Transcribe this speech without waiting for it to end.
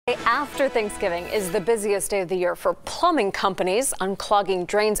After Thanksgiving is the busiest day of the year for plumbing companies, unclogging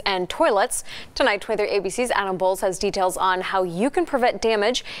drains and toilets. Tonight, 23 ABC's Adam Bowles has details on how you can prevent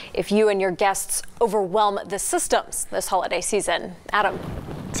damage if you and your guests overwhelm the systems this holiday season. Adam.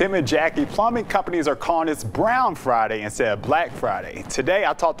 Tim and Jackie, plumbing companies are calling this Brown Friday instead of Black Friday. Today,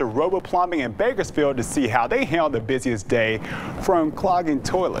 I talked to Robo Plumbing in Bakersfield to see how they handle the busiest day from clogging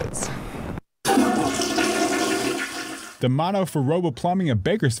toilets. The motto for Robo Plumbing in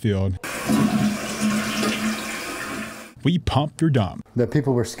Bakersfield: we pump your dump. The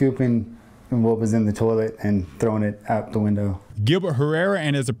people were scooping what was in the toilet and throwing it out the window. Gilbert Herrera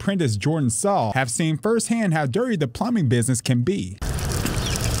and his apprentice Jordan Saul have seen firsthand how dirty the plumbing business can be.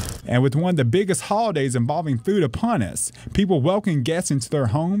 And with one of the biggest holidays involving food upon us, people welcoming guests into their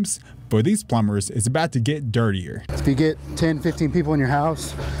homes, for these plumbers, it's about to get dirtier. If you get 10, 15 people in your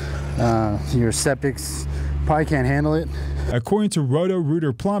house, your septics probably can't handle it. According to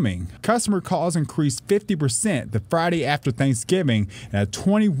Roto-Rooter Plumbing, customer calls increased 50% the Friday after Thanksgiving and a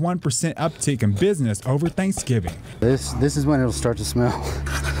 21% uptick in business over Thanksgiving. This is when it'll start to smell.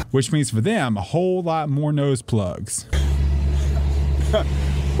 Which means for them, a whole lot more nose plugs.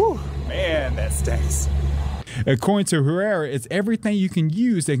 Whew, man, that stinks. According to Herrera, it's everything you can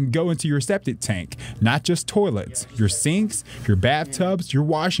use that can go into your septic tank, not just toilets, your sinks, your bathtubs, your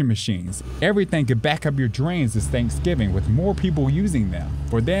washing machines. Everything could back up your drains this Thanksgiving with more people using them.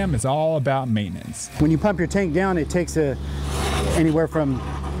 For them, it's all about maintenance. When you pump your tank down, it takes anywhere from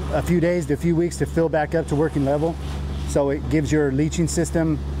a few days to a few weeks to fill back up to working level. So it gives your leaching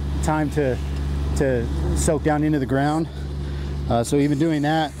system time to soak down into the ground. So even doing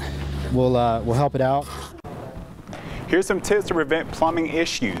that will help it out. Here's some tips to prevent plumbing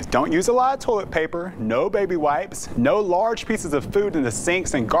issues. Don't use a lot of toilet paper, no baby wipes, no large pieces of food in the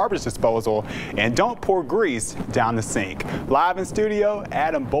sinks and garbage disposal, and don't pour grease down the sink. Live in studio,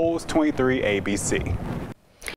 Adam Bowles, 23 ABC.